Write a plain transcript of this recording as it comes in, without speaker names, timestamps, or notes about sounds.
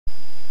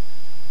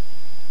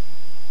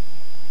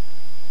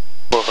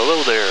Well,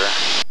 hello there.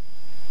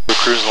 We're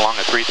cruising along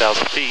at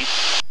 3,000 feet.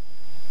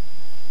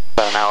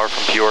 About an hour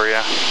from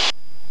Peoria.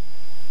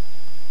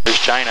 There's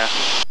China.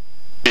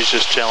 She's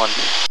just chilling.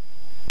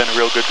 Been a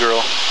real good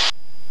girl.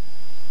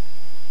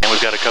 And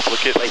we've got a couple of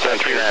kittens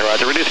back here.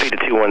 Roger, reduce speed to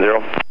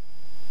 210.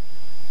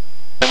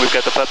 Then we've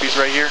got the puppies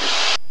right here.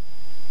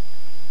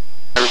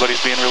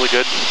 Everybody's being really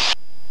good.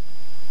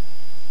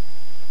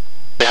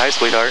 Say hi,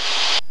 sweetheart.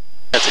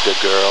 That's a good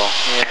girl.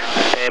 Yeah.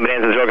 And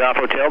Bonanza Zero Golf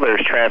Hotel, there's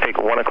traffic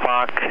 1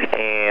 o'clock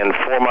and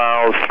 4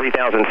 miles,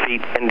 3,000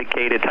 feet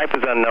indicated. Type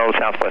is unknown,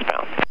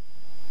 southwestbound.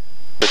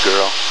 Good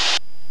girl.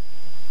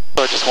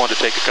 So I just wanted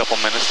to take a couple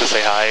minutes to say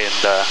hi and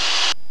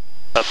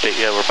update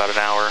you. We're about an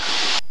hour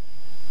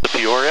to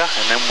Peoria,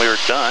 and then we're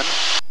done.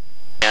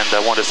 And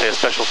I wanted to say a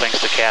special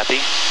thanks to Kathy.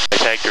 I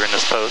tagged her in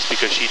this post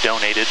because she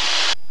donated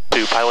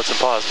to Pilots and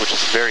Paws, which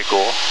is very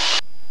cool.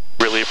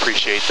 Really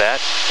appreciate that.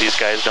 These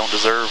guys don't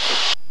deserve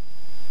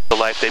the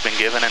life they've been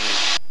given, and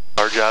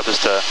our job is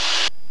to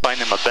find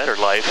them a better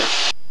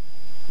life,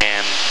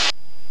 and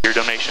your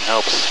donation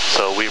helps,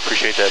 so we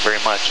appreciate that very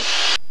much.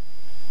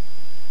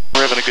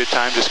 We're having a good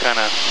time, just kind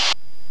of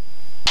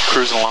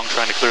cruising along,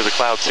 trying to clear the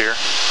clouds here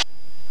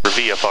for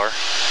VFR,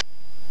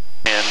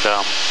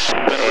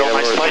 and been a real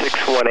nice flight.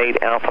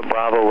 618 Alpha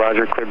Bravo,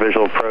 Roger, clear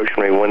visual approach,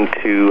 runway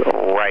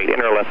 12 right,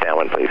 enter left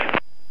downwind, please.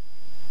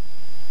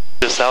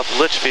 Just south of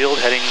Litchfield,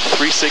 heading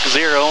 360,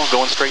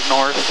 going straight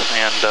north,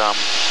 and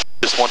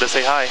just wanted to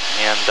say hi,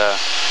 and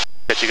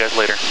catch you guys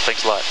later.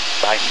 Thanks a lot.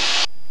 Bye.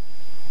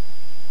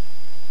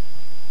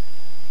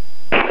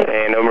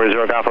 And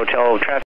Zero Golf Hotel traffic.